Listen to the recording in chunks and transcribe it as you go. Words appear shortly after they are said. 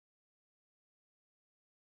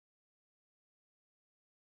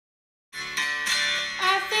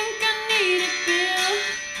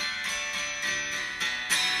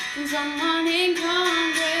someone in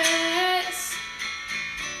Congress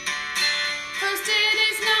posted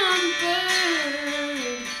his number,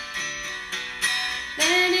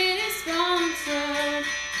 then it is sponsored.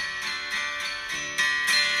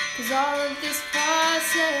 'Cause all of this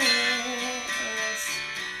process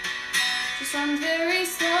just runs very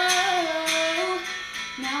slow.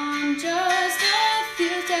 Now I'm just a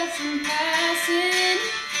few steps from passing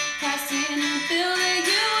a bill that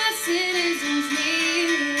U.S. citizens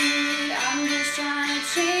need. I'm just trying to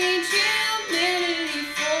change humanity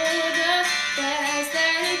for the best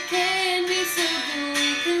that it can be, so that we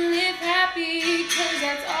can live happy, 'cause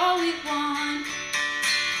that's all we want.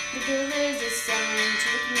 The bill is assigned to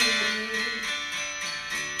the committee.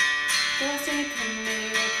 The state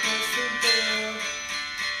committee requests the bill.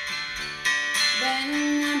 Then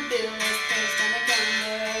the bill is placed on the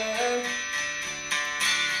calendar.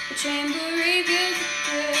 The chamber reviews the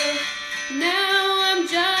bill. Now I'm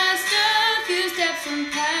just a few steps from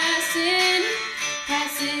passing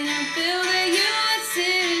a bill that U.S.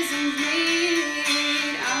 citizens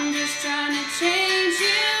need. I'm just trying to change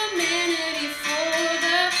humanity for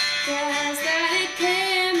the best that it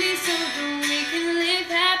can be, so that we can live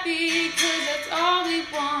happy, 'cause that's all we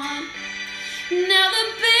want. Now the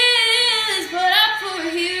bill is put up for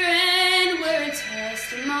hearing, where a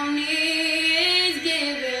testimony is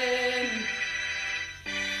given.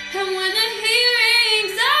 And when the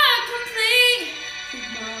hearings are complete, the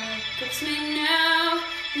markups may now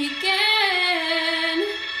begin.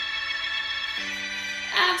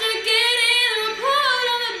 After getting the report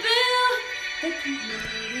on the bill, the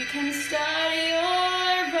committee can start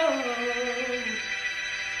your vote.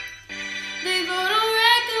 They vote on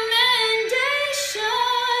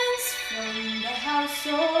recommendations from the House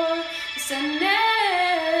or the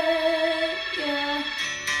Senate, yeah.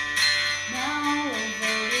 Now a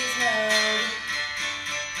vote is held,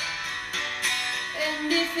 and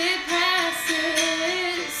if it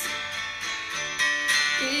passes,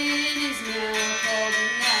 it is now called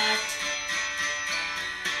an act,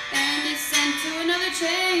 and it's sent to another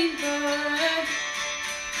chamber.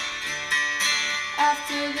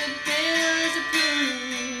 After the bill is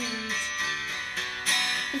approved,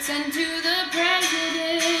 it's sent to the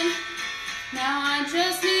president. Now I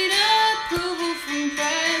just need approval from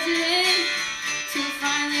president to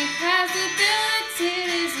finally pass the bill that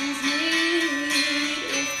citizens need.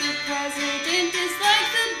 If the president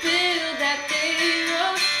dislikes the bill that they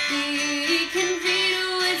wrote, he can veto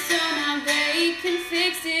it, so now they can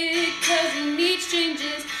fix it, 'cause he needs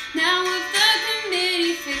changes. Now if the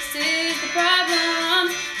committee fixes the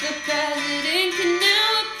problems, the president can now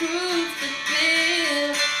approve the bill.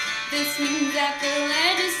 This means that the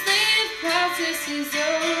legislative process is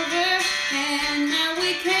over, and now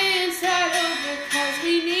we can